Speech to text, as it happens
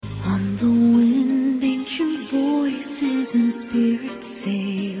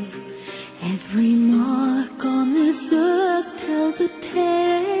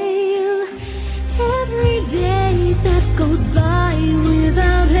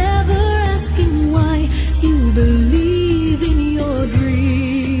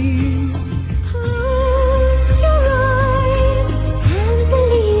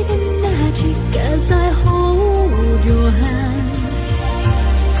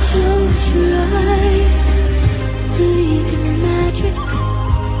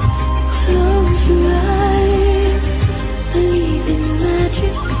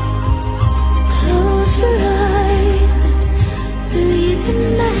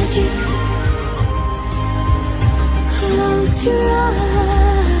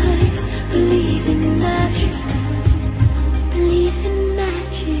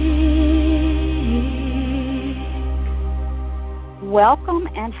Welcome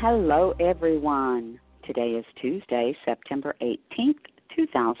and hello, everyone. Today is Tuesday, September 18th,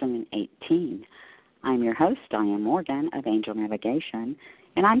 2018. I'm your host, Diane Morgan of Angel Navigation,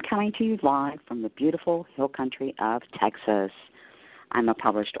 and I'm coming to you live from the beautiful hill country of Texas. I'm a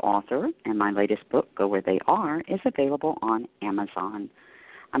published author, and my latest book, Go Where They Are, is available on Amazon.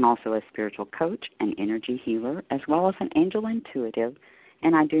 I'm also a spiritual coach and energy healer, as well as an angel intuitive,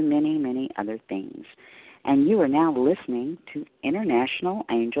 and I do many, many other things. And you are now listening to International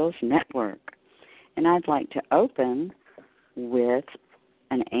Angels Network. And I'd like to open with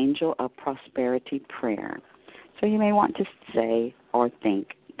an Angel of Prosperity prayer. So you may want to say or think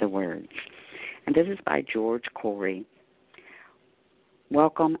the words. And this is by George Corey.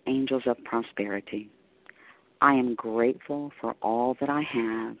 Welcome, Angels of Prosperity. I am grateful for all that I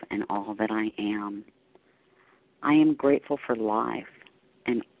have and all that I am. I am grateful for life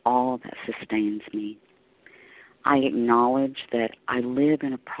and all that sustains me. I acknowledge that I live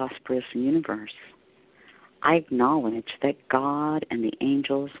in a prosperous universe. I acknowledge that God and the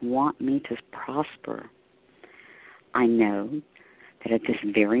angels want me to prosper. I know that at this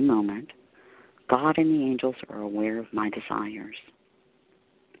very moment, God and the angels are aware of my desires.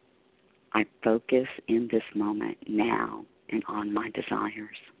 I focus in this moment now and on my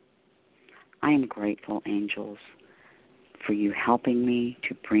desires. I am grateful, angels, for you helping me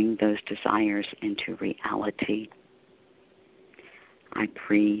to bring those desires into reality. I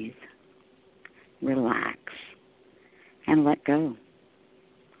breathe, relax, and let go.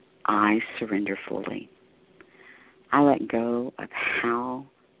 I surrender fully. I let go of how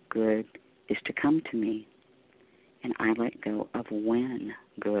good is to come to me, and I let go of when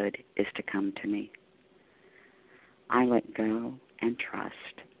good is to come to me. I let go and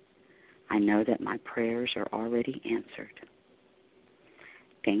trust. I know that my prayers are already answered.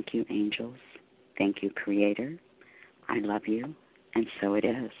 Thank you, angels. Thank you, Creator. I love you, and so it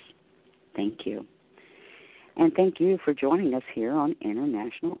is. Thank you. And thank you for joining us here on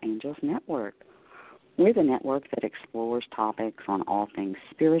International Angels Network. We're the network that explores topics on all things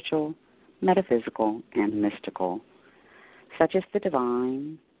spiritual, metaphysical, and mystical, such as the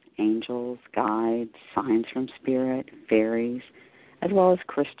divine, angels, guides, signs from spirit, fairies, as well as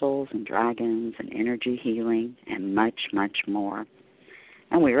crystals and dragons and energy healing and much, much more.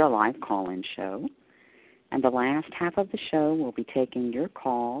 And we're a live call-in show. And the last half of the show will be taking your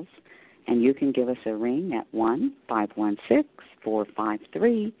calls, and you can give us a ring at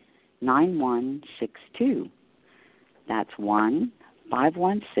 1-516-453-9162. That's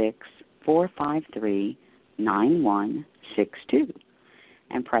 1-516-453-9162.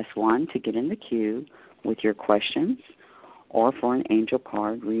 And press 1 to get in the queue with your questions or for an angel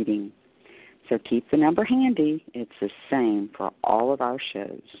card reading. So keep the number handy. It's the same for all of our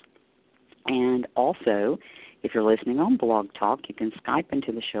shows. And also, if you're listening on Blog Talk, you can Skype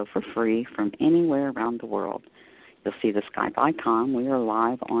into the show for free from anywhere around the world. You'll see the Skype icon. We are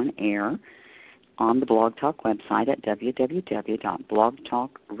live on air on the Blog Talk website at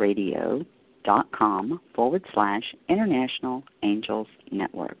www.blogtalkradio.com/International Angels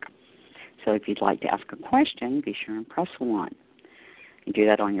Network. So if you'd like to ask a question, be sure and press 1. You do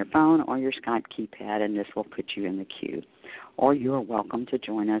that on your phone or your Skype keypad, and this will put you in the queue. Or you are welcome to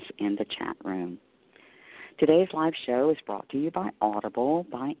join us in the chat room. Today's live show is brought to you by Audible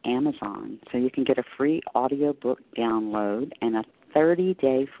by Amazon. So you can get a free audiobook download and a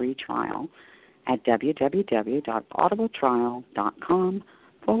 30-day free trial at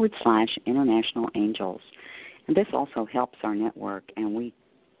www.audibletrial.com/International Angels. And this also helps our network, and we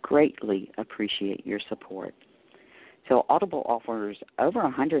greatly appreciate your support. So Audible offers over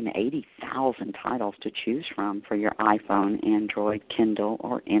 180,000 titles to choose from for your iPhone, Android, Kindle,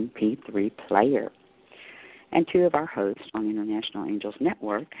 or MP3 player. And 2 of our hosts on International Angels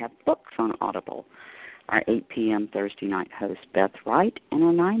Network have books on Audible. Our 8 p.m. Thursday night host, Beth Wright, and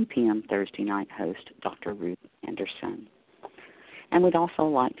our 9 p.m. Thursday night host, Dr. Ruth Anderson. And we'd also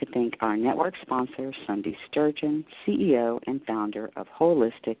like to thank our network sponsor, Sunday Sturgeon, CEO and founder of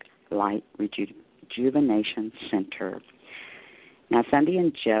Holistic Light Rejuvenation Center. Now, Sunday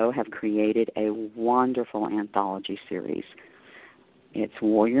and Joe have created a wonderful anthology series. It's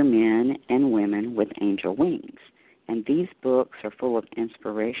Warrior Men and Women with Angel Wings. And these books are full of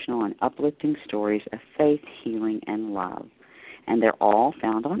inspirational and uplifting stories of faith, healing, and love. And they're all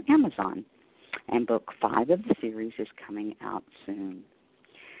found on Amazon. And book 5 of the series is coming out soon.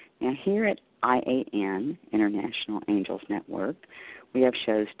 Now, here at IAN, International Angels Network, we have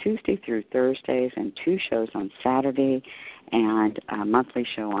shows Tuesday through Thursdays and 2 shows on Saturday and a monthly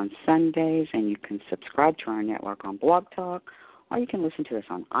show on Sundays. And you can subscribe to our network on Blog Talk, or you can listen to us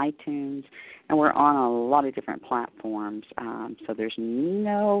on iTunes. And we're on a lot of different platforms, so there's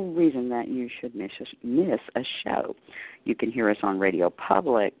no reason that you should miss a show. You can hear us on Radio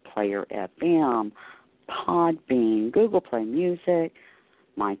Public, Player FM, Podbean, Google Play Music,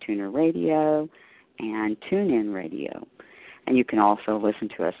 MyTuner Radio, and TuneIn Radio. And you can also listen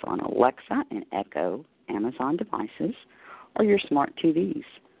to us on Alexa and Echo Amazon devices or your smart TVs.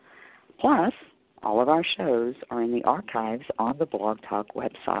 Plus, all of our shows are in the archives on the Blog Talk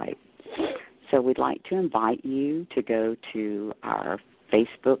website. So we'd like to invite you to go to our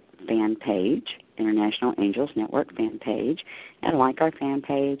Facebook fan page, International Angels Network fan page, and like our fan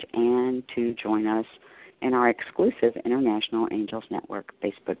page and to join us in our exclusive International Angels Network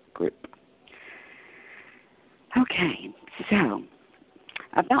Facebook group. Okay, so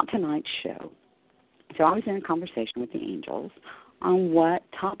about tonight's show. So I was in a conversation with the angels on what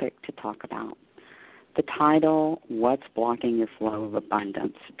topic to talk about. The title, What's Blocking Your Flow of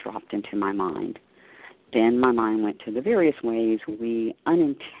Abundance, dropped into my mind. Then my mind went to the various ways we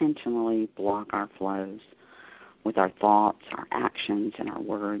unintentionally block our flows with our thoughts, our actions, and our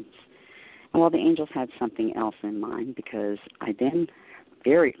words. And well, the angels had something else in mind because I then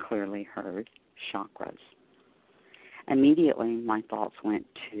very clearly heard chakras. Immediately, my thoughts went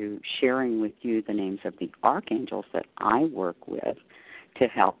to sharing with you the names of the archangels that I work with to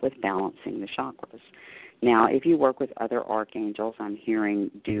help with balancing the chakras. Now, if you work with other archangels, I'm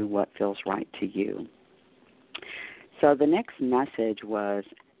hearing do what feels right to you. So the next message was,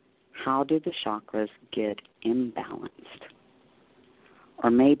 how do the chakras get imbalanced? Or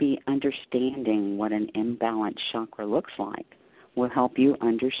maybe understanding what an imbalanced chakra looks like will help you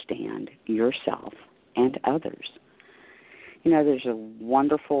understand yourself and others. You know, there's a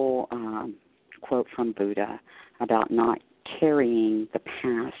wonderful quote from Buddha about not carrying the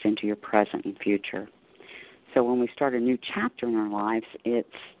past into your present and future. So when we start a new chapter in our lives, it's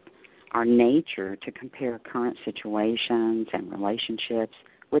our nature to compare current situations and relationships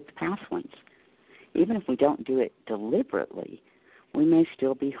with the past ones. Even if we don't do it deliberately, we may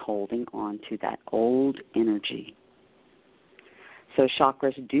still be holding on to that old energy. So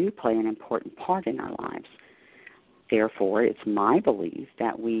chakras do play an important part in our lives. Therefore, it's my belief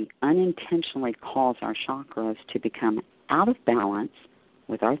that we unintentionally cause our chakras to become out of balance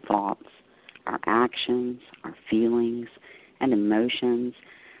with our thoughts, our actions, our feelings, and emotions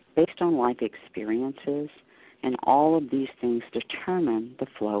based on life experiences, and all of these things determine the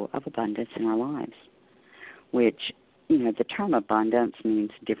flow of abundance in our lives, which, you know, the term abundance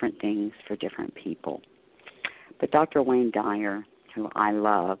means different things for different people. But Dr. Wayne Dyer, who I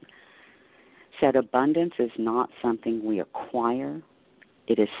love, said abundance is not something we acquire,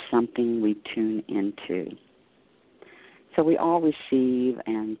 it is something we tune into. So we all receive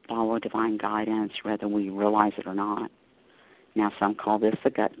and follow divine guidance whether we realize it or not. Now some call this a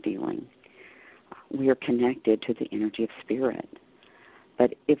gut feeling. We are connected to the energy of spirit.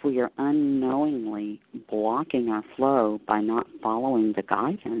 But if we are unknowingly blocking our flow by not following the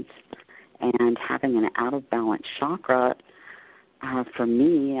guidance and having an out-of-balance chakra, for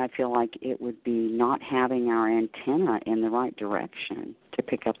me, I feel like it would be not having our antenna in the right direction to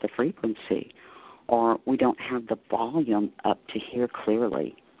pick up the frequency, or we don't have the volume up to hear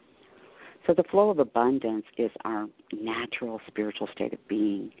clearly. So the flow of abundance is our natural spiritual state of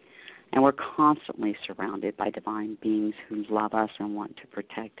being, and we're constantly surrounded by divine beings who love us and want to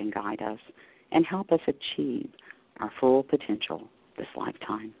protect and guide us and help us achieve our full potential this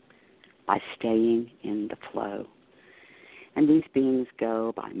lifetime by staying in the flow. And these beings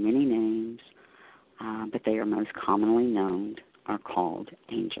go by many names, but they are most commonly known are called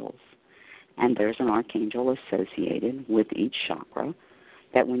angels. And there's an archangel associated with each chakra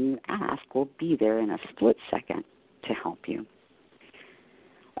that when you ask will be there in a split second to help you.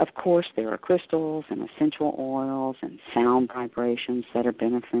 Of course, there are crystals and essential oils and sound vibrations that are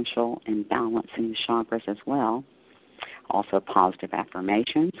beneficial in balancing the chakras as well. Also positive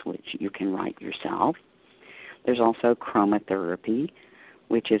affirmations, which you can write yourself. There's also chromotherapy,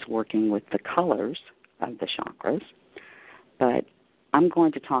 which is working with the colors of the chakras. But I'm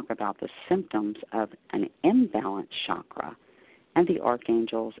going to talk about the symptoms of an imbalanced chakra and the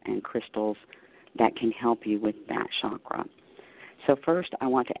archangels and crystals that can help you with that chakra. So first, I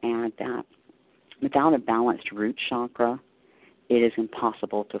want to add that Without a balanced root chakra, it is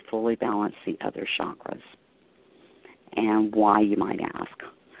impossible to fully balance the other chakras. And why, you might ask?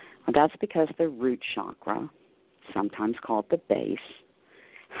 Well, that's because the root chakra, sometimes called the base,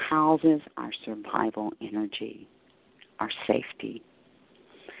 houses our survival energy, our safety.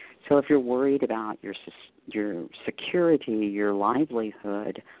 So if you're worried about your security, your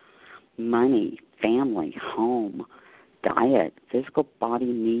livelihood, money, family, home, diet, physical body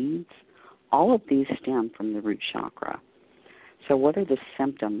needs, all of these stem from the root chakra. So what are the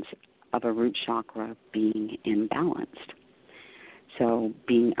symptoms of a root chakra being imbalanced? So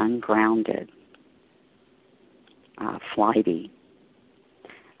being ungrounded, flighty,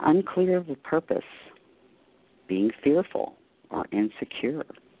 unclear of the purpose, being fearful or insecure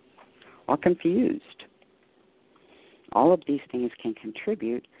or confused. All of these things can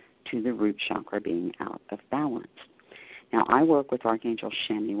contribute to the root chakra being out of balance. Now, I work with Archangel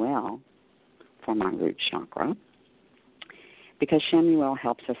Chamuel for my root chakra because Chamuel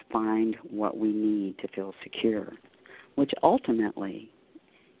helps us find what we need to feel secure, which ultimately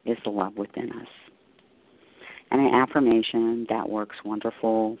is the love within us. And an affirmation that works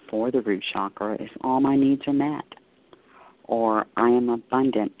wonderful for the root chakra is all my needs are met, or I am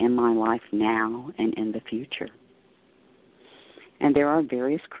abundant in my life now and in the future. And there are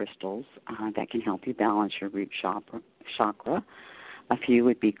various crystals that can help you balance your root chakra. A few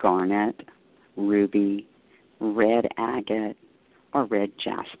would be garnet, ruby, red agate, or red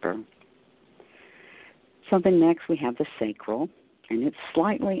jasper. So then next we have the sacral, and it's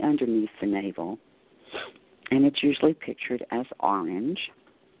slightly underneath the navel, and it's usually pictured as orange.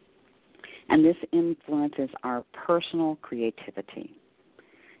 And this influences our personal creativity.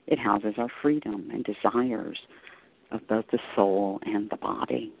 It houses our freedom and desires of both the soul and the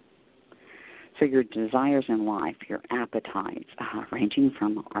body. So your desires in life, your appetites, ranging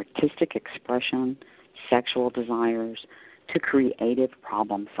from artistic expression, sexual desires, to creative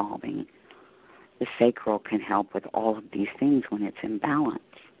problem solving. The sacral can help with all of these things when it's in balance.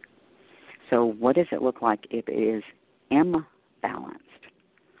 So what does it look like if it is imbalanced?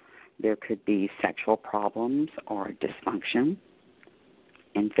 There could be sexual problems or dysfunction,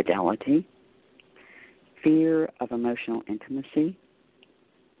 infidelity, fear of emotional intimacy,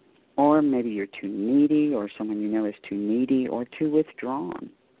 or maybe you're too needy or someone you know is too needy or too withdrawn.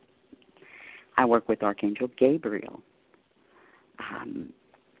 I work with Archangel Gabriel.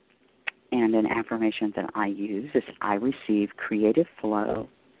 And an affirmation that I use is, I receive creative flow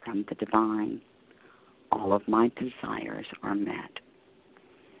from the divine. All of my desires are met.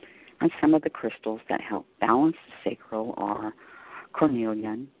 And some of the crystals that help balance the sacral are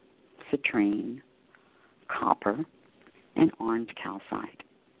cornelian, citrine, copper, and orange calcite.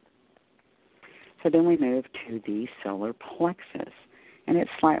 So then we move to the solar plexus, and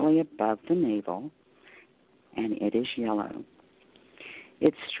it's slightly above the navel, and it is yellow.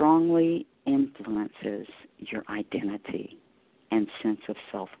 It strongly influences your identity and sense of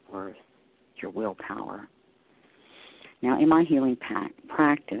self-worth, your willpower. Now, in my healing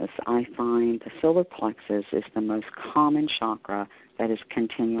practice, I find the solar plexus is the most common chakra that is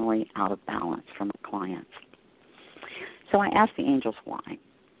continually out of balance for my clients. So I asked the angels why,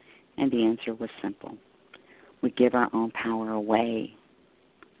 and the answer was simple. We give our own power away.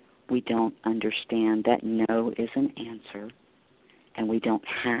 We don't understand that no is an answer, and we don't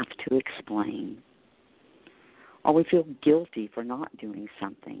have to explain. Or we feel guilty for not doing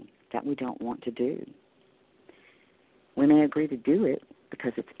something that we don't want to do. We may agree to do it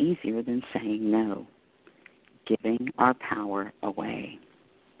because it's easier than saying no, giving our power away.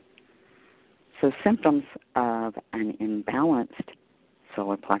 So symptoms of an imbalanced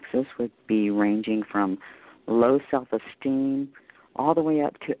solar plexus would be ranging from low self-esteem all the way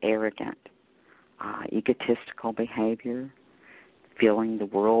up to arrogant, egotistical behavior, feeling the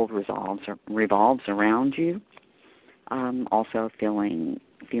world revolves around you, also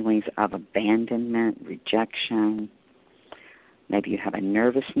feelings of abandonment, rejection. Maybe you have a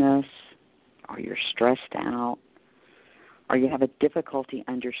nervousness, or you're stressed out, or you have a difficulty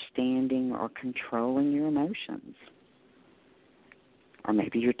understanding or controlling your emotions. Or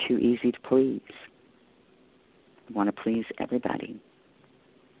maybe you're too easy to please. You want to please everybody.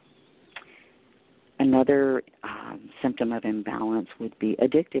 Another symptom of imbalance would be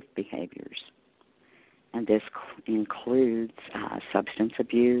addictive behaviors. And this includes substance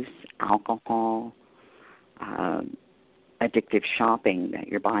abuse, alcohol, addictive shopping, that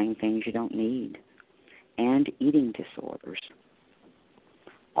you're buying things you don't need, and eating disorders.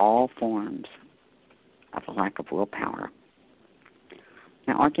 All forms of a lack of willpower.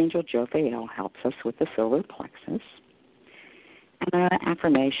 Now, Archangel Jophiel helps us with the solar plexus, And an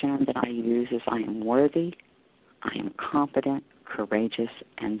affirmation that I use is I am worthy, I am confident, courageous,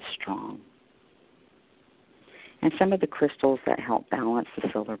 and strong. And some of the crystals that help balance the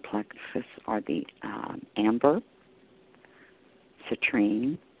solar plexus are the amber,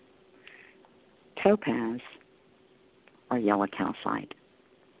 citrine, topaz, or yellow calcite.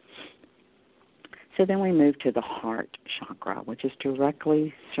 So then we move to the heart chakra, which is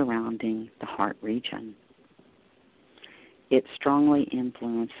directly surrounding the heart region. It strongly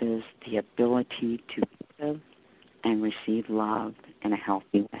influences the ability to give and receive love in a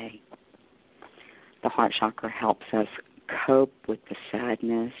healthy way. The heart chakra helps us cope with the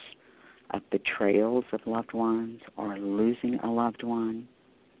sadness of betrayals of loved ones or losing a loved one.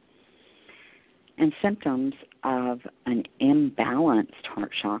 And symptoms of an imbalanced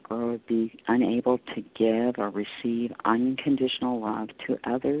heart chakra would be unable to give or receive unconditional love to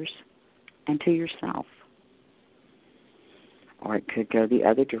others and to yourself. Or it could go the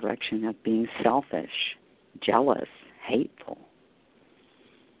other direction of being selfish, jealous, hateful,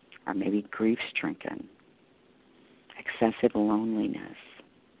 or maybe grief-stricken, excessive loneliness.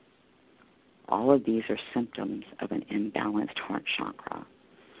 All of these are symptoms of an imbalanced heart chakra.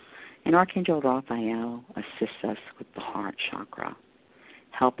 And Archangel Raphael assists us with the heart chakra,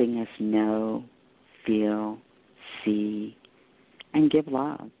 helping us know, feel, see, and give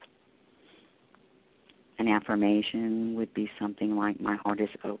love. An affirmation would be something like, my heart is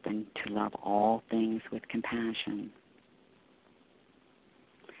open to love all things with compassion.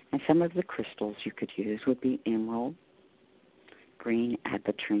 And some of the crystals you could use would be emerald, green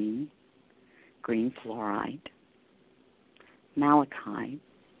apatrine, green fluorite, malachite,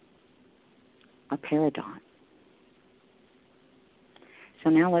 or peridot. So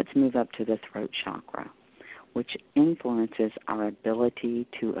now let's move up to the throat chakra, which influences our ability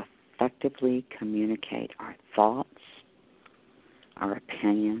to effectively communicate our thoughts, our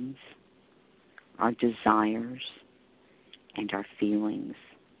opinions, our desires, and our feelings.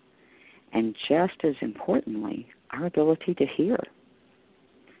 And just as importantly, our ability to hear,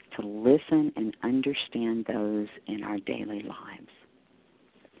 to listen and understand those in our daily lives.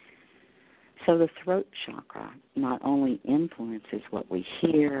 So the throat chakra not only influences what we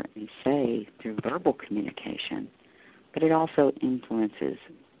hear and say through verbal communication, but it also influences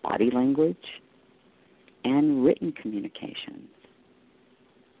body language and written communications.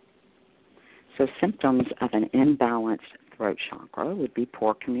 So symptoms of an imbalanced throat chakra would be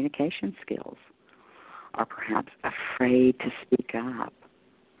poor communication skills, or perhaps afraid to speak up,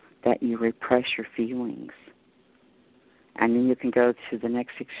 that you repress your feelings. And then you can go to the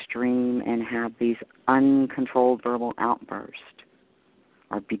next extreme and have these uncontrolled verbal outbursts,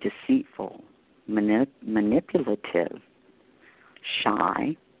 or be deceitful, manipulative,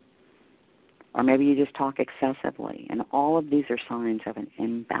 shy, or maybe you just talk excessively. And all of these are signs of an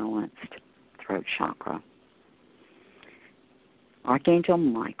imbalanced throat chakra. Archangel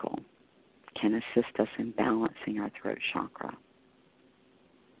Michael can assist us in balancing our throat chakra.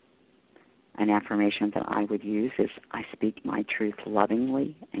 An affirmation that I would use is, I speak my truth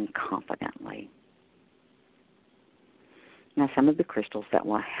lovingly and confidently. Now, some of the crystals that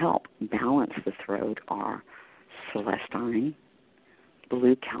will help balance the throat are celestine,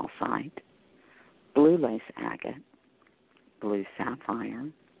 blue calcite, blue lace agate, blue sapphire,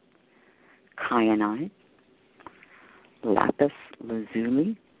 kyanite, lapis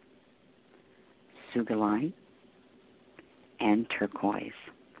lazuli, sugilite, and turquoise.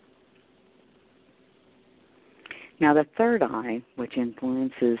 Now, the third eye, which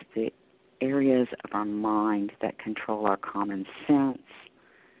influences the areas of our mind that control our common sense,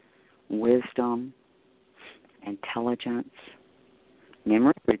 wisdom, intelligence,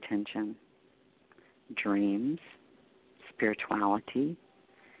 memory retention, dreams, spirituality,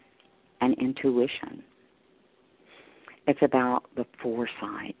 and intuition. It's about the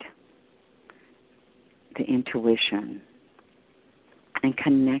foresight, the intuition, and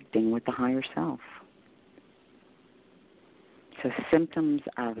connecting with the higher self. So symptoms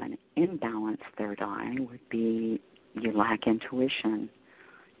of an imbalanced third eye would be you lack intuition,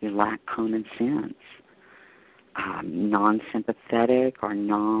 you lack common sense, non-sympathetic or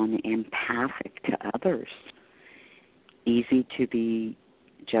non-empathic to others, easy to be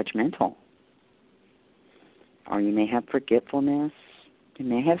judgmental, or you may have forgetfulness, you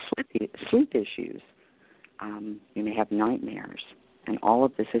may have sleep issues, you may have nightmares, and all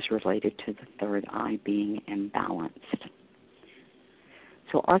of this is related to the third eye being imbalanced.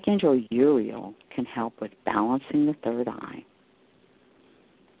 So Archangel Uriel can help with balancing the third eye.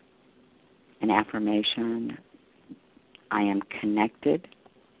 An affirmation, I am connected,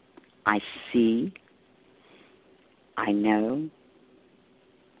 I see, I know,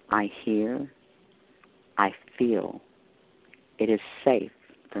 I hear, I feel. It is safe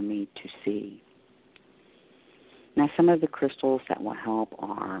for me to see. Now, some of the crystals that will help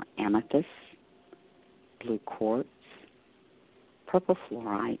are amethyst, blue quartz, purple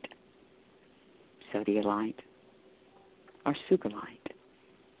fluorite, sodalite, or sugilite.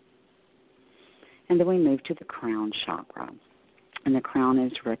 And then we move to the crown chakra. And the crown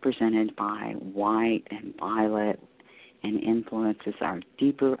is represented by white and violet and influences our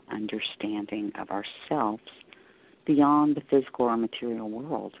deeper understanding of ourselves beyond the physical or material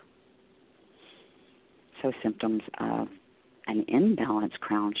world. So symptoms of an imbalanced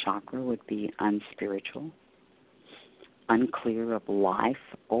crown chakra would be unspiritual, unclear of life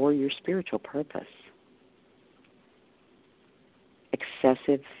or your spiritual purpose,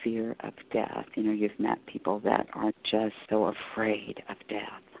 excessive fear of death. You know, you've met people that are just so afraid of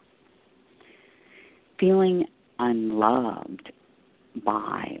death. Feeling unloved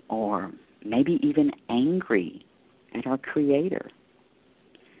by or maybe even angry at our Creator.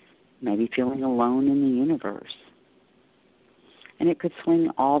 Maybe feeling alone in the universe. And it could swing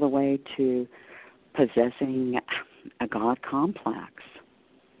all the way to possessing a God complex.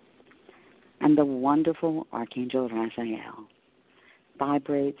 And the wonderful Archangel Raziel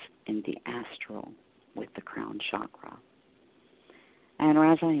vibrates in the astral with the crown chakra. And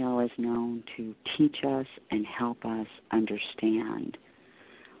Raziel is known to teach us and help us understand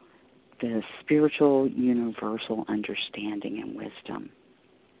the spiritual universal understanding and wisdom.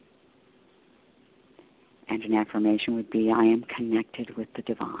 And an affirmation would be, I am connected with the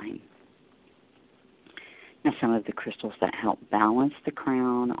divine. Now, some of the crystals that help balance the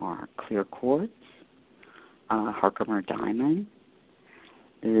crown are clear quartz, Herkimer diamond,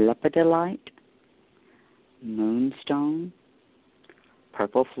 lepidolite, moonstone,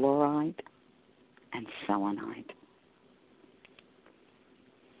 purple fluorite, and selenite.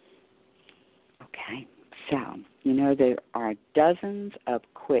 Okay, so, you know, there are dozens of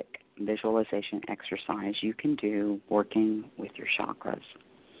quick visualization exercise you can do working with your chakras.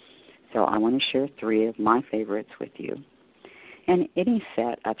 So I want to share 3 of my favorites with you. And any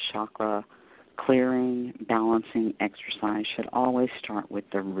set of chakra clearing, balancing exercise should always start with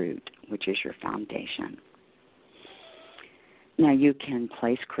the root, which is your foundation. Now you can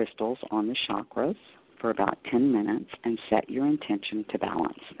place crystals on the chakras for about 10 minutes and set your intention to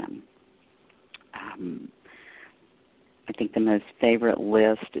balance them. I think the most favorite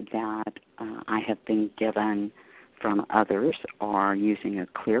list that I have been given from others are using a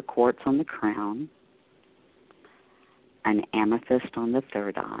clear quartz on the crown, an amethyst on the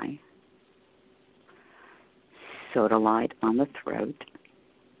third eye, sodalite on the throat,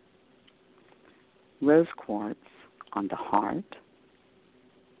 rose quartz on the heart,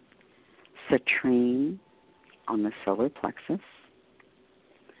 citrine on the solar plexus,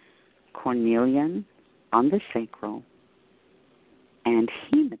 cornelian on the sacral, and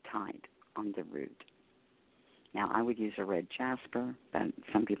hematite on the root. Now, I would use a red jasper, but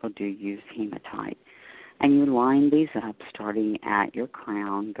some people do use hematite. And you line these up starting at your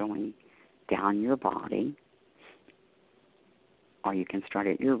crown, going down your body, or you can start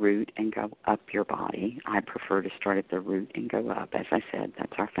at your root and go up your body. I prefer to start at the root and go up. As I said,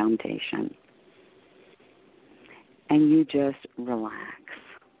 that's our foundation. And you just relax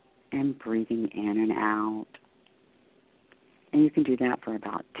and breathing in and out. And you can do that for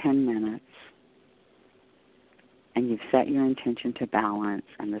about 10 minutes. And you've set your intention to balance,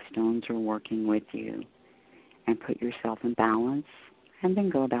 and the stones are working with you. And put yourself in balance, and then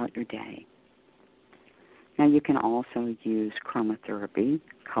go about your day. Now, you can also use chromotherapy,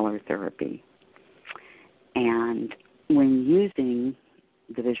 color therapy. And when using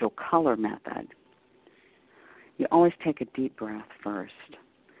the visual color method, you always take a deep breath first,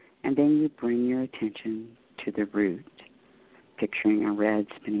 and then you bring your attention to the root, picturing a red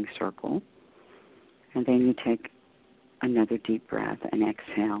spinning circle, and then you take another deep breath and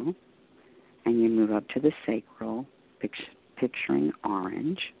exhale, and you move up to the sacral, picturing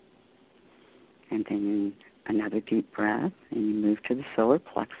orange, and then another deep breath, and you move to the solar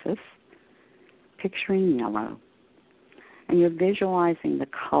plexus, picturing yellow. And you're visualizing the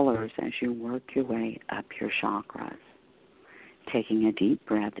colors as you work your way up your chakras, taking a deep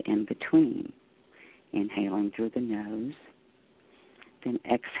breath in between, inhaling through the nose, then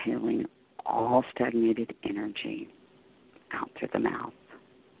exhaling all stagnated energy out through the mouth.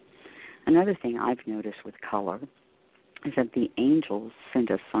 Another thing I've noticed with color is that the angels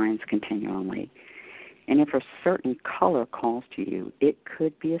send us signs continually. And if a certain color calls to you, it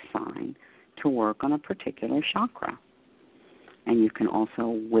could be a sign to work on a particular chakra. And you can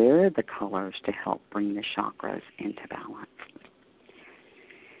also wear the colors to help bring the chakras into balance.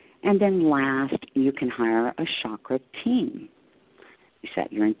 And then last, you can hire a chakra team. You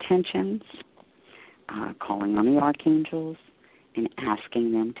set your intentions, calling on the archangels, and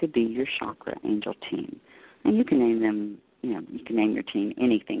asking them to be your chakra angel team. And you can name them, you can name your team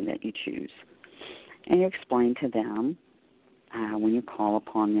anything that you choose. And you explain to them, when you call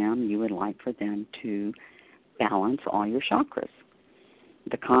upon them, you would like for them to balance all your chakras.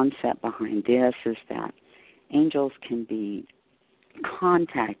 The concept behind this is that angels can be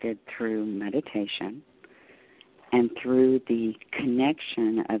contacted through meditation and through the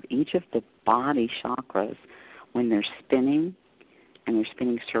connection of each of the body chakras. When they're spinning and they're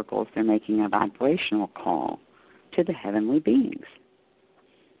spinning circles, they're making a vibrational call to the heavenly beings.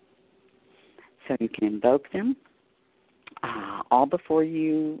 So you can invoke them all before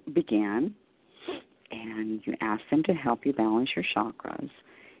you begin, and you ask them to help you balance your chakras.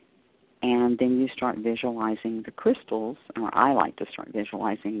 And then you start visualizing the crystals, or I like to start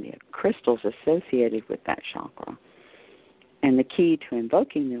visualizing the crystals associated with that chakra. And the key to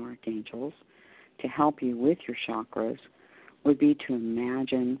invoking the archangels to help you with your chakras would be to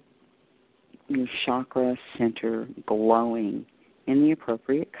imagine your chakra center glowing in the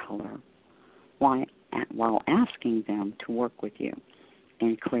appropriate color while asking them to work with you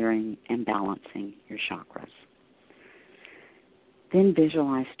in clearing and balancing your chakras. Then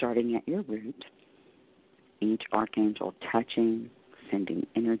visualize starting at your root, each archangel touching, sending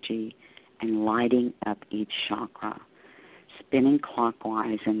energy, and lighting up each chakra, spinning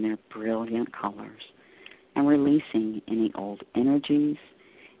clockwise in their brilliant colors, and releasing any old energies,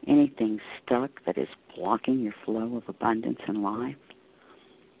 anything stuck that is blocking your flow of abundance in life.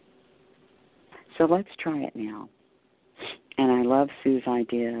 So let's try it now. And I love Sue's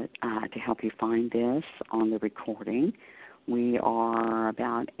idea to help you find this on the recording. We are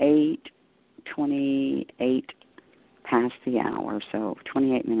about 8:28 past the hour, so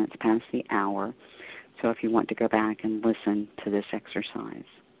 28 minutes past the hour. So if you want to go back and listen to this exercise.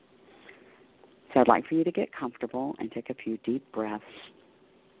 So I'd like for you to get comfortable and take a few deep breaths.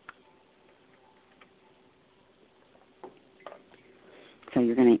 So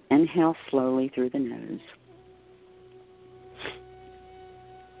you're going to inhale slowly through the nose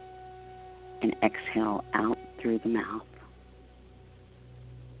and exhale out through the mouth.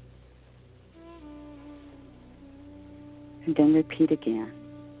 And then repeat again.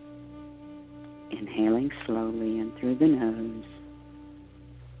 Inhaling slowly in through the nose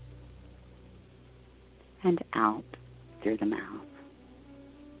and out through the mouth.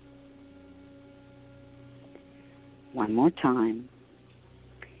 One more time.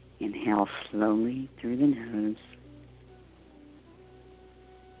 Inhale slowly through the nose.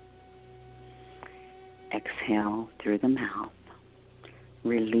 Exhale through the mouth,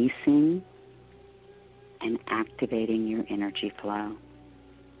 releasing and activating your energy flow.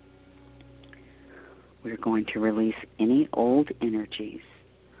 We're going to release any old energies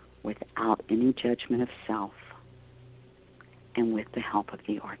without any judgment of self and with the help of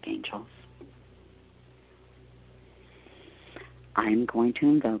the archangels. I'm going to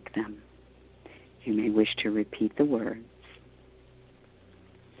invoke them. You may wish to repeat the words.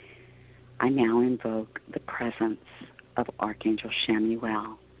 I now invoke the presence of Archangel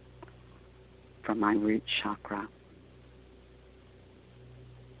Chamuel from my root chakra.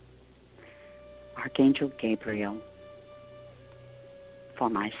 Archangel Gabriel for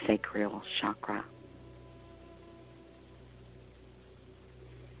my sacral chakra.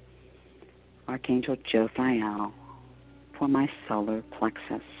 Archangel Jophiel for my solar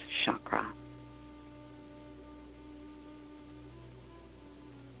plexus chakra.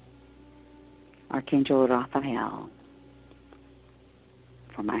 Archangel Raphael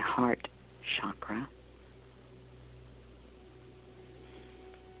for my heart chakra.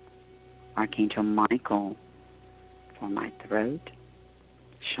 Archangel Michael for my throat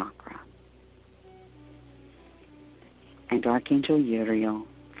chakra. And Archangel Uriel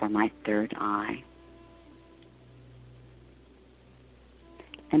for my third eye.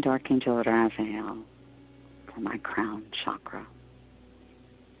 And Archangel Raziel for my crown chakra.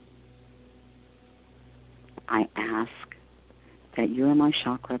 I ask that you are my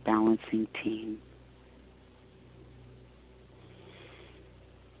chakra balancing team.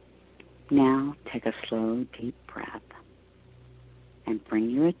 Now take a slow, deep breath and bring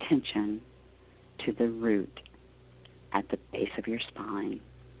your attention to the root at the base of your spine.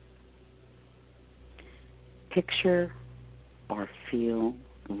 Picture or feel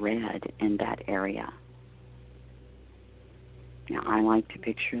red in that area. Now I like to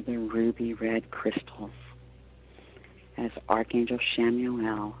picture the ruby red crystals as Archangel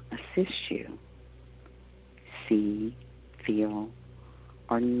Chamuel assists you see, feel,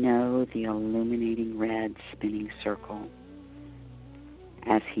 or know the illuminating red spinning circle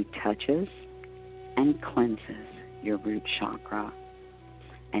as he touches and cleanses your root chakra,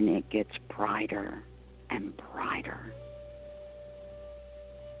 and it gets brighter and brighter.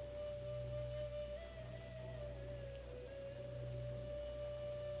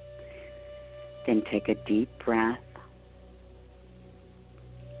 Then take a deep breath.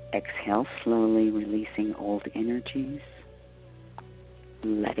 Exhale slowly, releasing old energies,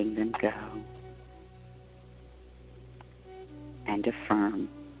 letting them go. And affirm,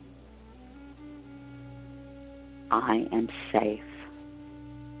 I am safe.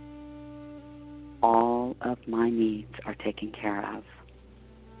 All of my needs are taken care of.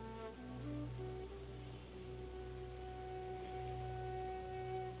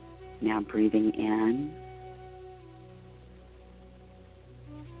 Now breathing in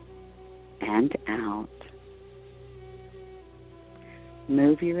and out,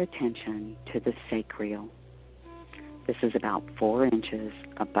 move your attention to the sacral. This is about 4 inches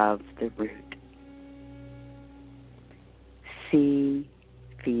above the root. See,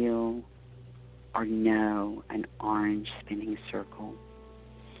 feel, or know an orange spinning circle,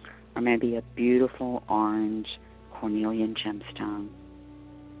 or maybe a beautiful orange cornelian gemstone,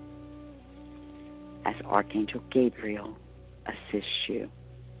 as Archangel Gabriel assists you.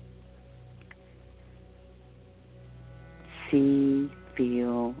 See,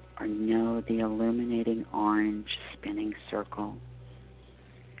 feel, or know the illuminating orange spinning circle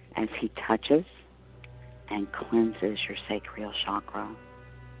as he touches and cleanses your sacral chakra.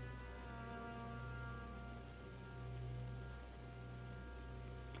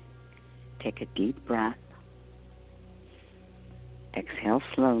 Take a deep breath. Exhale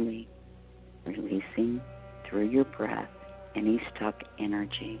slowly, releasing through your breath any stuck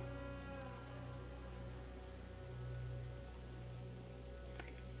energy.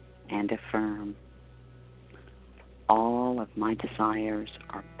 And affirm, all of my desires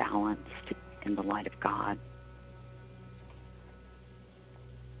are balanced in the light of God.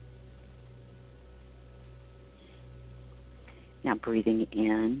 Now breathing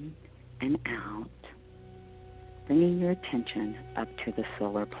in and out, bringing your attention up to the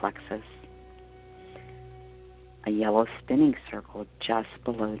solar plexus, a yellow spinning circle just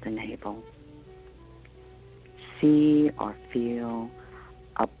below the navel. See or feel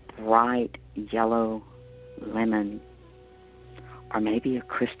a bright yellow lemon, or maybe a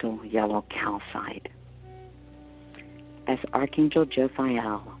crystal yellow calcite, as Archangel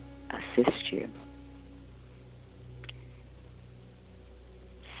Jophiel assists you.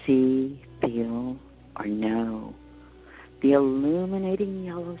 See, feel, or know the illuminating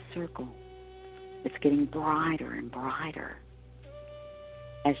yellow circle. It's getting brighter and brighter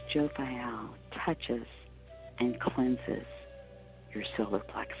as Jophiel touches and cleanses your solar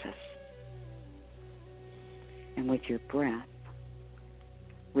plexus. And with your breath,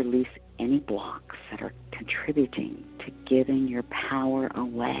 release any blocks that are contributing to giving your power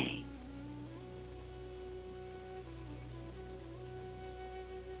away.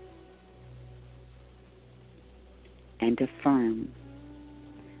 And affirm,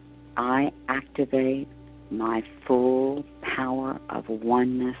 I activate my full power of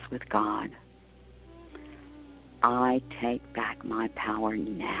oneness with God. I take back my power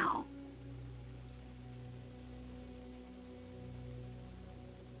now.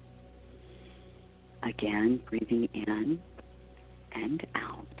 Again, breathing in and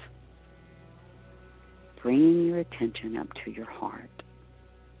out, bringing your attention up to your heart.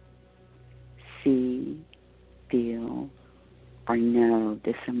 See, feel, or know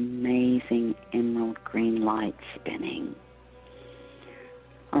this amazing emerald green light spinning.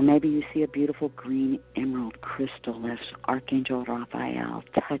 Or maybe you see a beautiful green emerald crystal as Archangel Raphael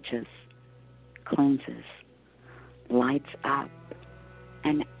touches, cleanses, lights up,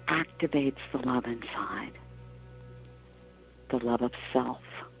 and activates the love inside. The love of self,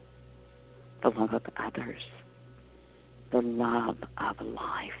 the love of others, the love of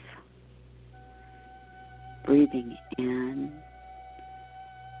life. Breathing in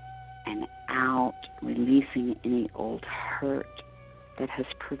and out, releasing any old hurt that has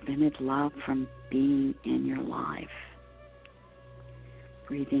prevented love from being in your life.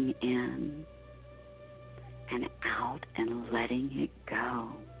 Breathing in and out and letting it go.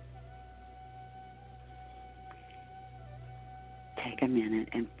 Take a minute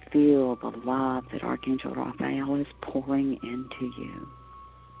and feel the love that Archangel Raphael is pouring into you.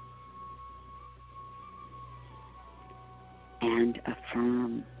 And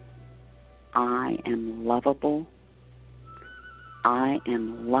affirm, I am lovable, I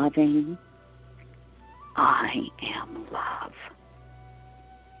am loving, I am love.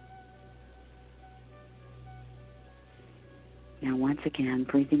 Now, once again,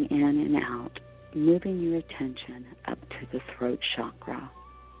 breathing in and out, moving your attention up to the throat chakra.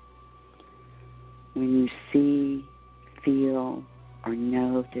 When you see, feel, or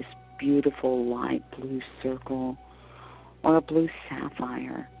know this beautiful light blue circle or a blue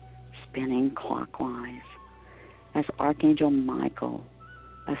sapphire spinning clockwise, as Archangel Michael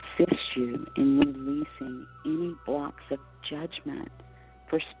assists you in releasing any blocks of judgment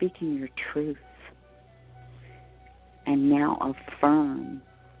for speaking your truth. And now affirm,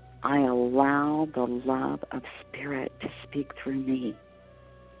 I allow the love of Spirit to speak through me.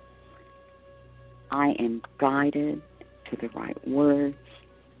 I am guided to the right words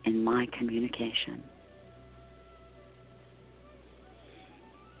in my communication.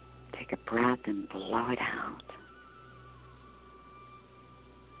 Take a breath and blow it out.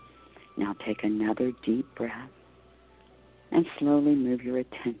 Now take another deep breath and slowly move your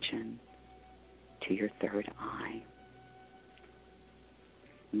attention to your third eye.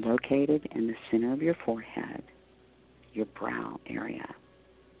 Located in the center of your forehead, your brow area.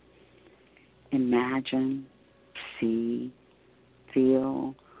 Imagine, see,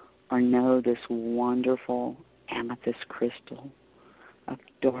 feel, or know this wonderful amethyst crystal of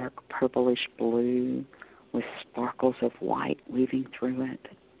dark purplish blue with sparkles of white weaving through it.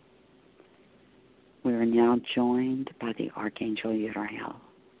 We are now joined by the Archangel Uriel.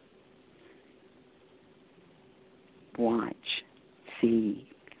 Watch, see,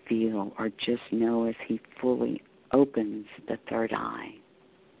 feel, or just know as he fully opens the third eye,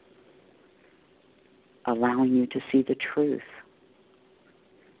 allowing you to see the truth,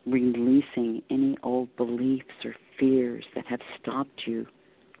 releasing any old beliefs or fears that have stopped you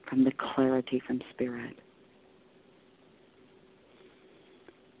from the clarity from Spirit.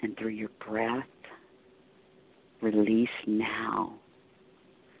 And through your breath, release now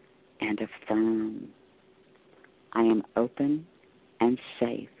and affirm, I am open and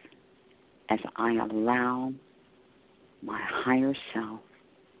safe as I allow my higher self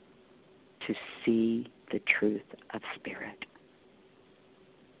to see the truth of Spirit.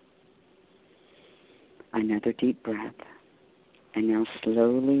 Another deep breath, and now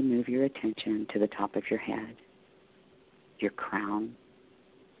slowly move your attention to the top of your head, your crown,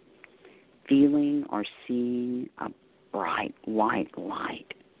 feeling or seeing a bright white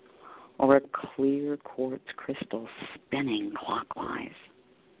light or a clear quartz crystal spinning clockwise.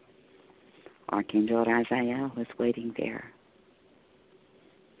 Archangel Raziel is waiting there.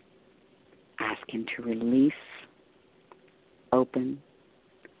 Ask him to release, open,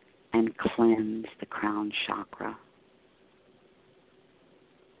 and cleanse the crown chakra,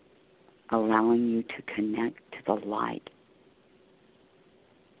 allowing you to connect to the light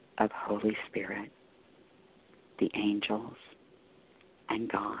of Holy Spirit, the angels,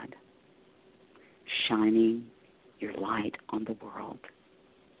 and God, shining your light on the world.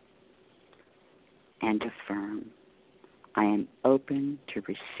 And affirm, I am open to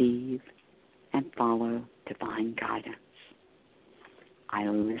receive and follow divine guidance. I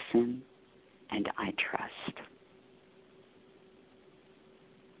listen and I trust.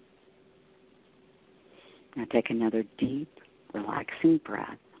 Now take another deep, relaxing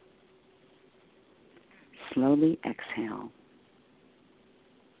breath. Slowly exhale.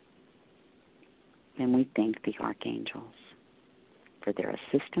 Then we thank the archangels for their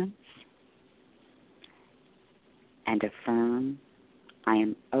assistance and affirm, I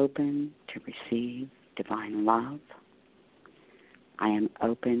am open to receive divine love. I am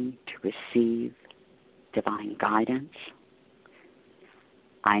open to receive divine guidance.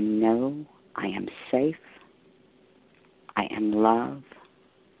 I know I am safe. I am loved,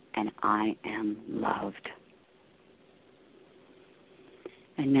 and I am loved.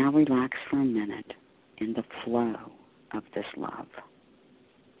 And now relax for a minute in the flow of this love.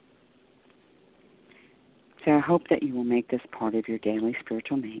 So I hope that you will make this part of your daily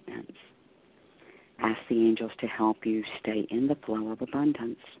spiritual maintenance. Ask the angels to help you stay in the flow of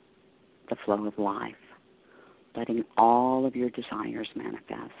abundance, the flow of life, letting all of your desires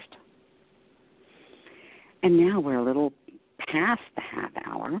manifest. And now we're a little past the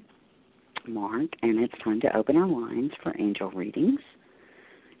half-hour mark, and it's time to open our lines for angel readings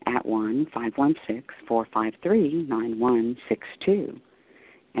at 1-516-453-9162.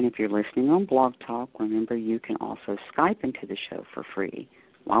 And if you're listening on Blog Talk, remember you can also Skype into the show for free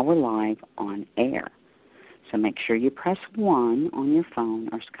while we're live on air. So make sure you press 1 on your phone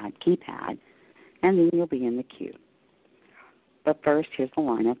or Skype keypad, and then you'll be in the queue. But first, here's the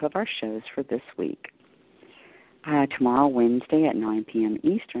lineup of our shows for this week. Tomorrow, Wednesday at 9 p.m.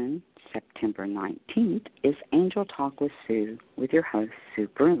 Eastern, September 19th, is Angel Talk with Sue with your host, Sue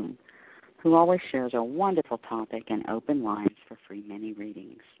Broom. who always shares a wonderful topic and open lines for free mini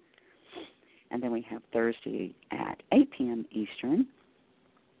readings. And then we have Thursday at 8 p.m. Eastern,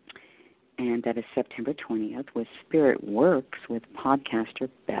 and that is September 20th, with Spirit Works with podcaster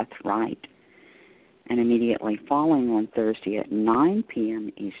Beth Wright. And immediately following on Thursday at 9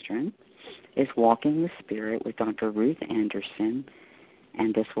 p.m. Eastern is Walking with Spirit with Dr. Ruth Anderson,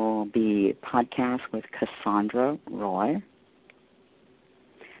 and this will be a podcast with Cassandra Roy.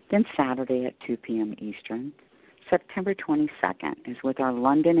 Then Saturday at 2 p.m. Eastern, September 22nd, is with our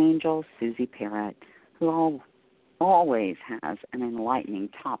London angel, Susie Parrott, who always has an enlightening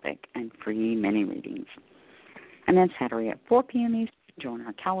topic and free mini readings. And then Saturday at 4 p.m. Eastern, join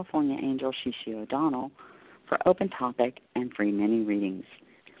our California angel, Shishi O'Donnell, for open topic and free mini readings.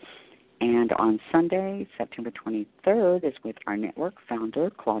 And on Sunday, September 23rd, is with our network founder,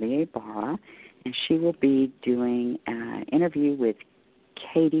 Claudia Barra, and she will be doing an interview with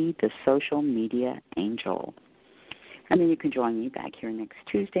Katie, the social media angel. And then you can join me back here next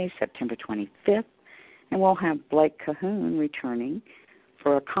Tuesday, September 25th, and we'll have Blake Cahoon returning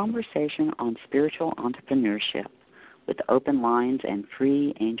for a conversation on spiritual entrepreneurship with open lines and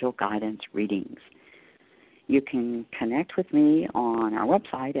free angel guidance readings. You can connect with me on our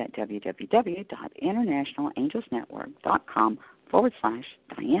website at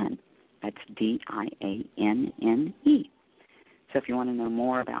www.internationalangelsnetwork.com/Diane. That's DIANNE. So if you want to know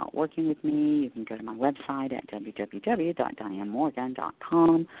more about working with me, you can go to my website at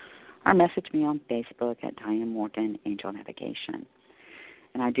www.dianemorgan.com or message me on Facebook at Diane Morgan Angel Navigation.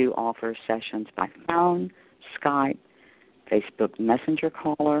 And I do offer sessions by phone, Skype, Facebook Messenger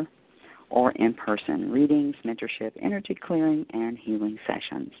caller, or in-person readings, mentorship, energy clearing, and healing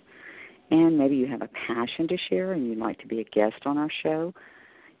sessions. And maybe you have a passion to share and you'd like to be a guest on our show,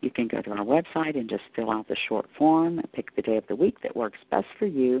 you can go to our website and just fill out the short form and pick the day of the week that works best for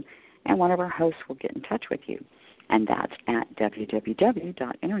you, and one of our hosts will get in touch with you. And that's at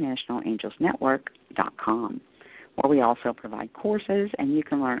www.internationalangelsnetwork.com, where we also provide courses, and you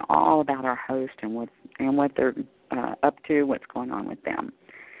can learn all about our host and what they're up to, what's going on with them.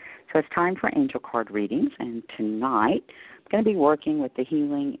 So it's time for angel card readings, and tonight I'm going to be working with the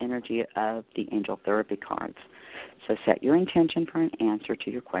healing energy of the angel therapy cards. So set your intention for an answer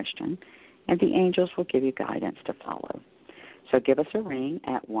to your question, and the angels will give you guidance to follow. So give us a ring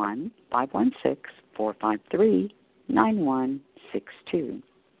at 1-516-453-9162.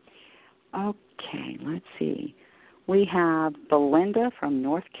 Okay, let's see. We have Belinda from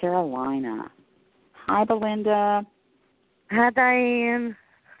North Carolina. Hi, Belinda. Hi, Diane.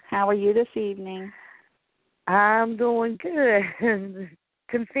 How are you this evening? I'm doing good,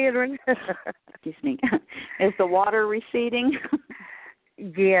 considering. Excuse me. Is the water receding?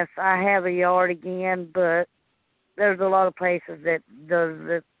 Yes, I have a yard again, but there's a lot of places that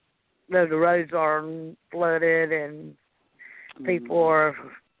the roads are flooded and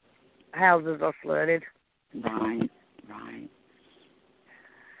houses are flooded. Right.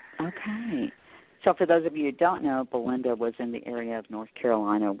 Okay. So for those of you who don't know, Belinda was in the area of North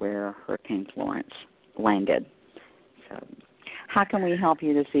Carolina where Hurricane Florence landed. So how can we help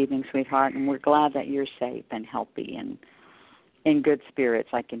you this evening, sweetheart? And we're glad that you're safe and healthy and in good spirits.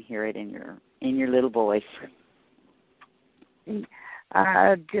 I can hear it in your little voice.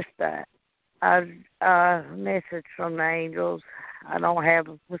 Just a message from the angels. I don't have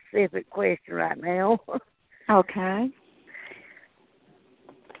a specific question right now. Okay.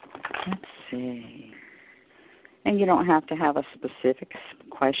 Let's see. And you don't have to have a specific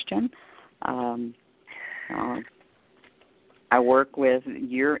question. I work with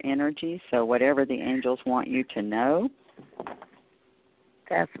your energy, so whatever the angels want you to know.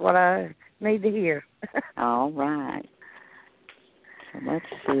 That's what I need to hear. All right. So let's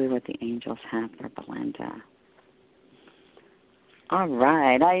see what the angels have for Belinda. All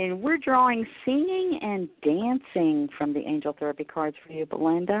right. We're drawing singing and dancing from the angel therapy cards for you,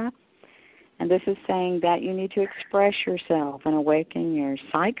 Belinda. And this is saying that you need to express yourself and awaken your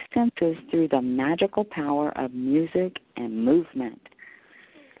psychic senses through the magical power of music and movement,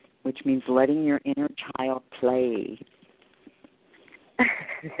 which means letting your inner child play.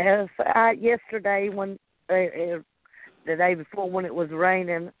 Yes, yesterday when the day before when it was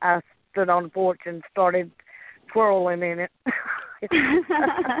raining, I stood on the porch and started twirling in it.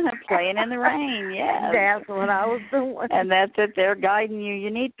 Playing in the rain, yes. That's what I was doing. And that's it. They're guiding you. You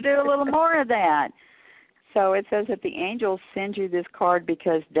need to do a little more of that. So it says that the angels send you this card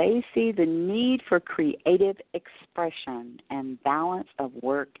because they see the need for creative expression and balance of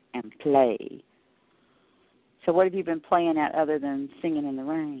work and play. So what have you been playing at other than singing in the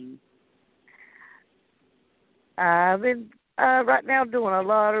rain? I've been Right now doing a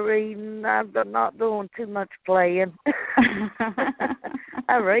lot of reading. I'm not doing too much playing.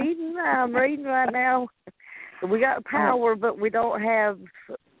 I'm reading right now. We got power, but we don't have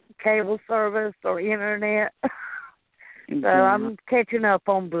cable service or internet. So I'm catching up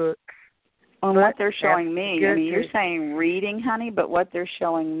on books. Well, what they're showing me, I mean, you're saying reading, honey, but what they're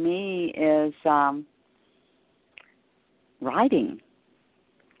showing me is writing.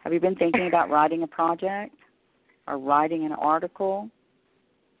 Have you been thinking about writing a project or writing an article?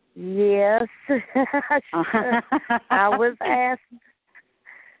 Yes. I was asked.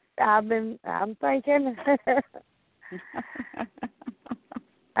 I'm thinking.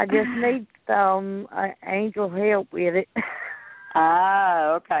 I just need some angel help with it. Ah,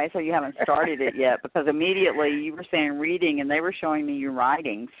 okay. So you haven't started it yet, because immediately you were saying reading and they were showing me you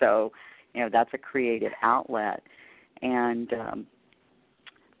writing. So, that's a creative outlet. And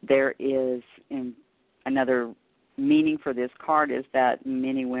there is another meaning for this card is that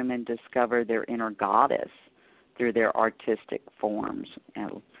many women discover their inner goddess through their artistic forms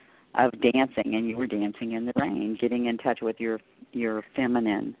of dancing, and you were dancing in the rain, getting in touch with your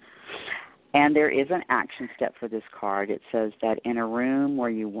feminine. And there is an action step for this card. It says that in a room where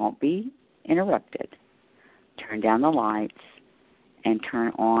you won't be interrupted, turn down the lights and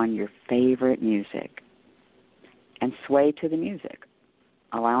turn on your favorite music and sway to the music,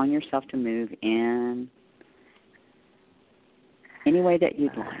 allowing yourself to move in any way that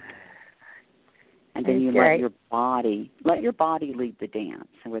you'd like. And then you let your body lead the dance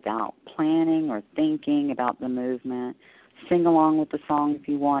without planning or thinking about the movement. Sing along with the song if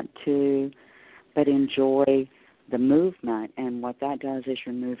you want to, but enjoy the movement. And what that does is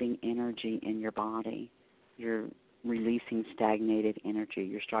you're moving energy in your body. You're releasing stagnated energy.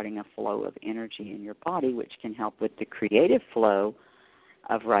 You're starting a flow of energy in your body, which can help with the creative flow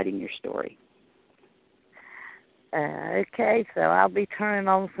of writing your story. Okay, so I'll be turning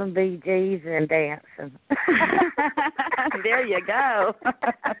on some Bee Gees and dancing. There you go.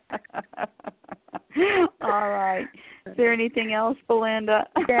 All right. Is there anything else, Belinda?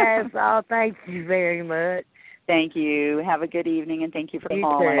 Yes, thank you very much. Thank you. Have a good evening, and thank you for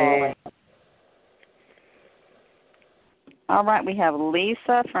calling. Too. All right, we have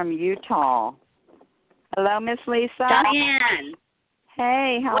Lisa from Utah. Hello, Miss Lisa. Diane.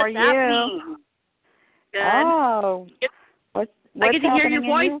 Hey, how are you? Happening? Good. Oh, what's I get to hear your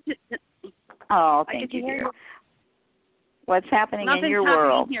happening voice. Oh, thank you, dear. What's happening in your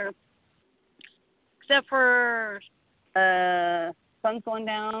world? Here. Except for sun's going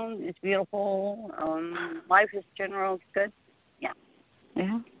down. It's beautiful. Life is general. It's good. Yeah.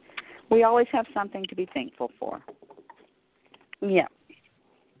 Yeah. We always have something to be thankful for. Yeah.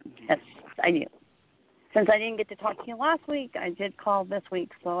 Yes, I do. Since I didn't get to talk to you last week, I did call this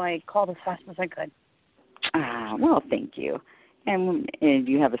week, so I called as fast as I could. Well, thank you. And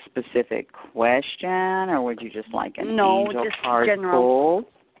do you have a specific question, or would you just like an angel just card general.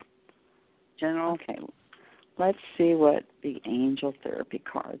 pull? General. Okay. Let's see what the angel therapy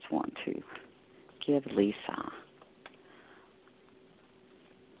cards want to give Lisa.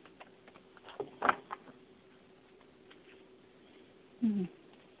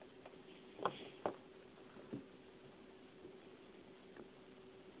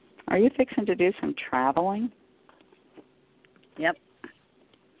 Are you fixing to do some traveling? Yep.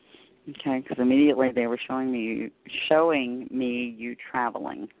 Okay, because immediately they were showing me you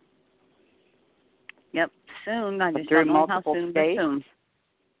traveling. Yep. Soon. I just through don't know how multiple soon, states? but soon.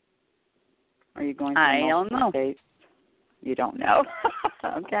 Are you going through I multiple don't know. states? You don't know.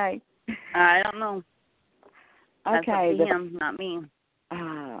 Okay. I don't know. That's Okay. up to him, not me.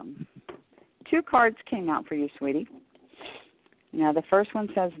 2 cards came out for you, sweetie. Now, the first one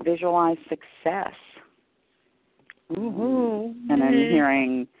says visualize success. Mm-hmm. And I'm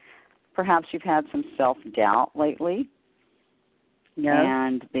hearing perhaps you've had some self-doubt lately. Yes.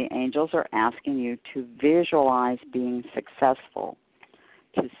 And the angels are asking you to visualize being successful,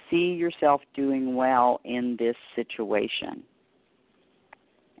 to see yourself doing well in this situation,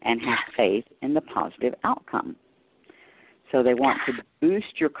 and have faith in the positive outcome. So they want to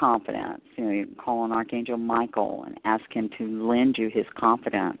boost your confidence. You can call on Archangel Michael and ask him to lend you his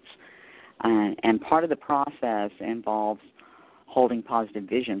confidence. And part of the process involves holding positive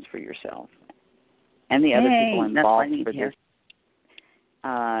visions for yourself and the other people involved for this.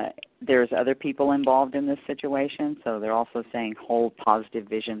 There's other people involved in this situation, so they're also saying hold positive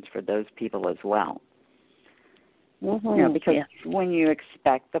visions for those people as well. Mm-hmm. Because when you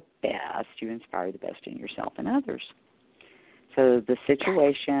expect the best, you inspire the best in yourself and others. So the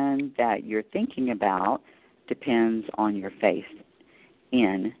situation that you're thinking about depends on your faith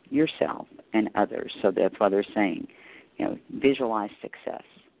in yourself and others. So that's why they're saying, visualize success.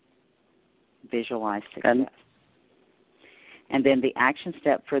 Visualize success. Good. And then the action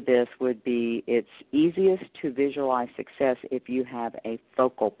step for this would be, it's easiest to visualize success if you have a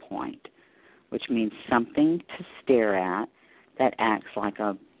focal point, which means something to stare at that acts like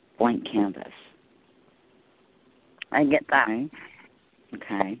a blank canvas. I get that.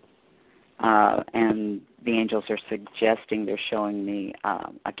 Okay. And the angels are suggesting, they're showing me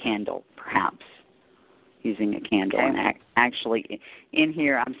a candle, perhaps, using a candle. Okay. And actually, in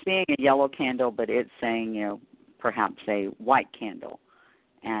here, I'm seeing a yellow candle, but it's saying, perhaps a white candle,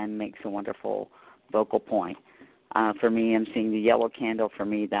 and makes a wonderful vocal point. For me, I'm seeing the yellow candle. For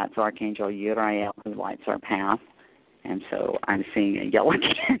me, that's Archangel Uriel, who lights our path. And so I'm seeing a yellow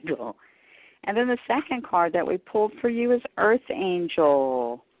candle. And then the second card that we pulled for you is Earth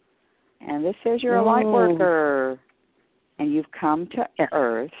Angel. And this says you're a light worker. And you've come to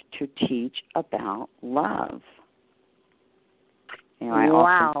Earth to teach about love. I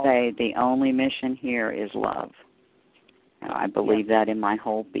often say the only mission here is love. I believe that in my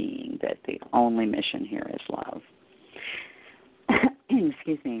whole being, that the only mission here is love.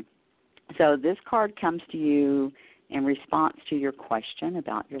 Excuse me. So this card comes to you in response to your question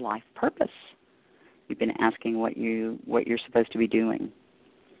about your life purpose. You've been asking what you're supposed to be doing.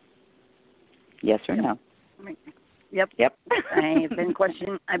 Yes or no? Yep. I've been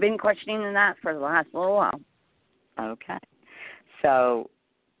questioning that for the last little while. Okay. So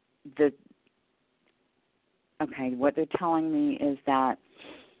what they're telling me is that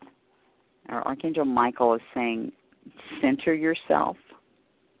our Archangel Michael is saying, center yourself,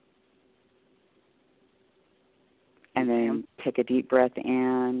 and then take a deep breath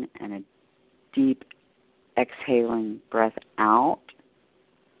in and a deep exhaling breath out.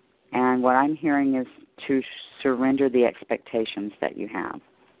 And what I'm hearing is to surrender the expectations that you have.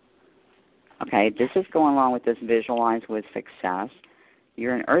 Okay, this is going along with this visualize with success.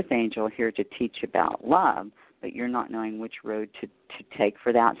 You're an earth angel here to teach about love, but you're not knowing which road to take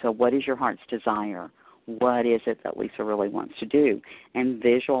for that. So what is your heart's desire? What is it that Lisa really wants to do? And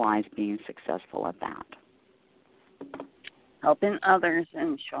visualize being successful at that. Helping others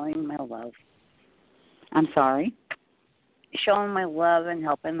and showing my love. I'm sorry? Showing my love and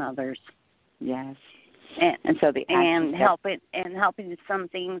helping others. Yes. And so the helping some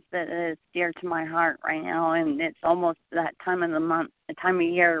things that is dear to my heart right now, and it's almost that time of the month, the time of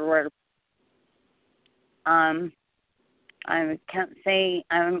year where I can't say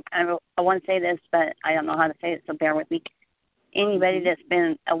I want to say this, but I don't know how to say it, so bear with me. Anybody that's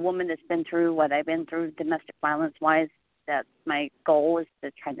been a woman that's been through what I've been through, domestic violence wise, that's my goal is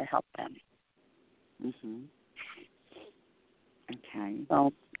to try to help them. Mhm. Okay.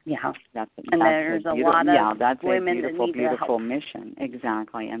 So. Yeah, that's there's a lot of that's women a beautiful, that need beautiful help. mission.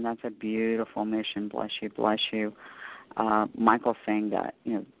 Exactly, and that's a beautiful mission. Bless you, bless you. Michael's saying that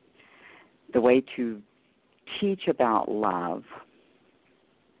the way to teach about love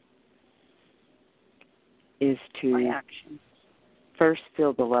is to first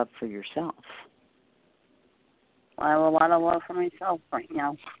feel the love for yourself. I have a lot of love for myself right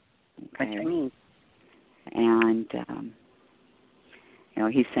now, which I need. And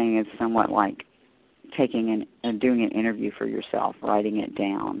he's saying it's somewhat like taking doing an interview for yourself, writing it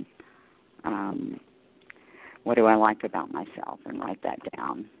down. What do I like about myself? And write that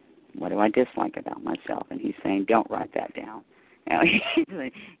down. What do I dislike about myself? And he's saying, don't write that down.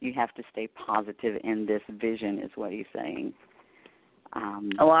 You have to stay positive in this vision, is what he's saying.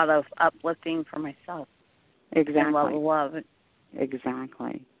 A lot of uplifting for myself. Exactly. And love.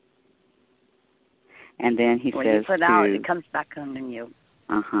 Exactly. And then he when says you put out, it comes back on you.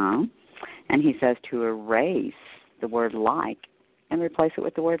 And he says to erase the word like and replace it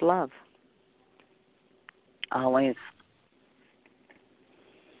with the word love. Always.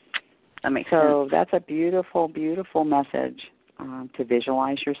 That makes sense. So that's a beautiful, beautiful message to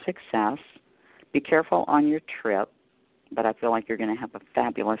visualize your success. Be careful on your trip, but I feel like you're going to have a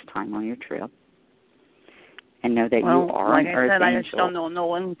fabulous time on your trip. And know that you are an earth angel. Like I said, I just don't know no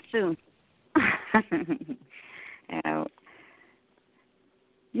one soon.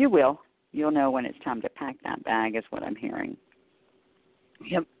 You will. You'll know when it's time to pack that bag, is what I'm hearing.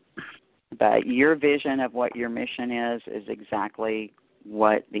 Yep. But your vision of what your mission is exactly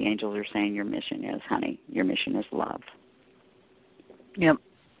what the angels are saying your mission is, honey. Your mission is love. Yep.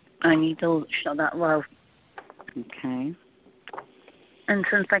 I need to show that love. Okay. And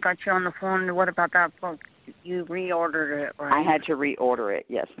since I got you on the phone, what about that book? You reordered it, right? I had to reorder it,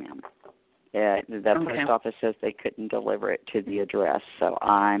 yes, ma'am. The post office says they couldn't deliver it to the address, so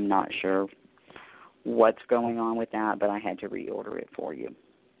I'm not sure what's going on with that, but I had to reorder it for you.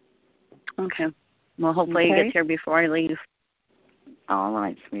 Okay. Well, hopefully he gets here before I leave. All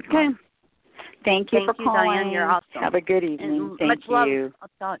right, sweetheart. Okay. Thank you for calling. Diane. You're awesome. Have a good evening. Thank you.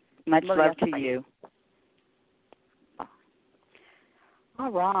 Much love to you.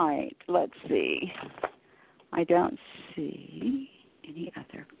 All right. Let's see. I don't see any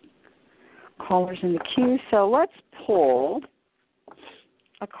other callers in the queue, so let's pull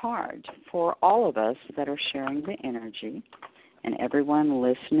a card for all of us that are sharing the energy and everyone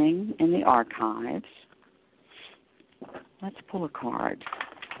listening in the archives. Let's pull a card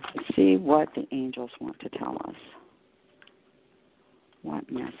and see what the angels want to tell us.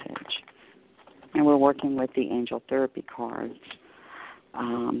 What message? And we're working with the angel therapy cards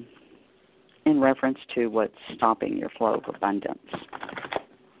in reference to what's stopping your flow of abundance.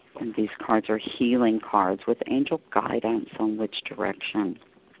 And these cards are healing cards with angel guidance on which direction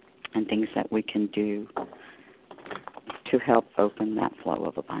and things that we can do to help open that flow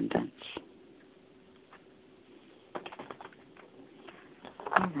of abundance.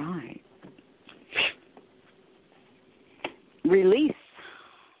 All right. Release.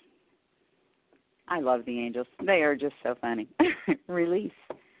 I love the angels. They are just so funny. Release.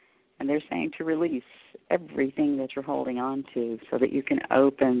 And they're saying to release everything that you're holding on to so that you can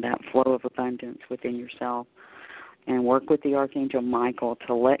open that flow of abundance within yourself and work with the Archangel Michael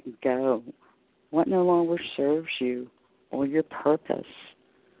to let go what no longer serves you or your purpose.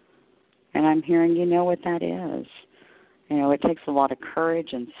 And I'm hearing you know what that is. You know, it takes a lot of courage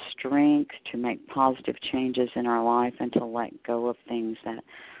and strength to make positive changes in our life and to let go of things that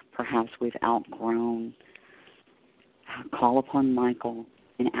perhaps we've outgrown. Call upon Michael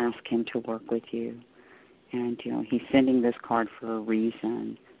and ask him to work with you. And, you know, he's sending this card for a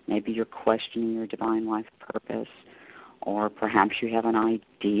reason. Maybe you're questioning your divine life purpose, or perhaps you have an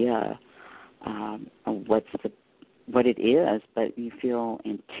idea of what it is, but you feel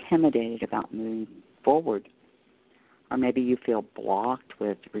intimidated about moving forward. Or maybe you feel blocked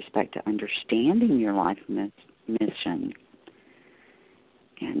with respect to understanding your life mission.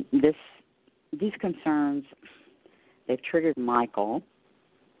 And these concerns, they've triggered Michael,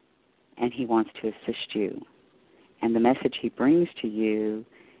 and he wants to assist you. And the message he brings to you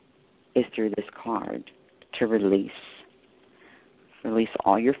is through this card, to release. Release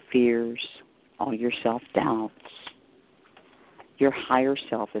all your fears, all your self-doubts. Your higher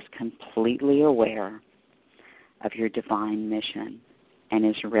self is completely aware of your divine mission and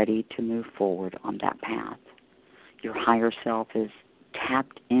is ready to move forward on that path. Your higher self is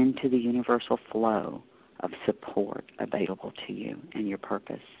tapped into the universal flow of support available to you and your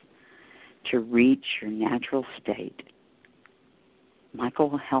purpose. To reach your natural state,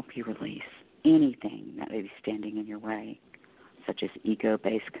 Michael will help you release anything that may be standing in your way, such as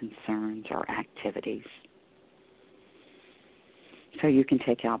ego-based concerns or activities. So you can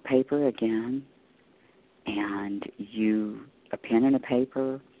take out paper again, and a pen and a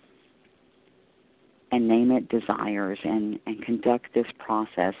paper, and name it desires, and conduct this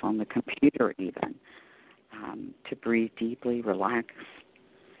process on the computer even, to breathe deeply, relax.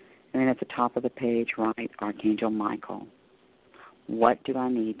 And then at the top of the page, write Archangel Michael. What do I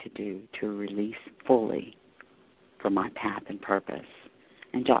need to do to release fully for my path and purpose?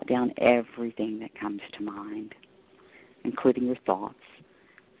 And jot down everything that comes to mind, including your thoughts,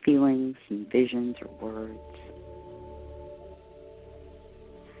 feelings, and visions or words.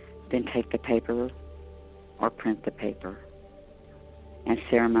 Then take the paper or print the paper and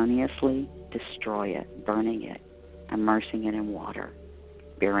ceremoniously destroy it, burning it, immersing it in water,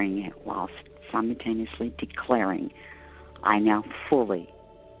 burying it while simultaneously declaring, I now fully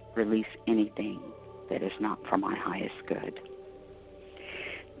release anything that is not for my highest good.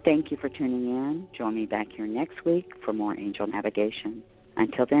 Thank you for tuning in. Join me back here next week for more angel navigation.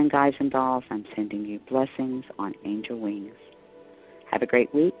 Until then, guys and dolls, I'm sending you blessings on angel wings. Have a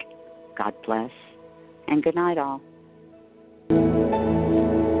great week. God bless. And good night, all.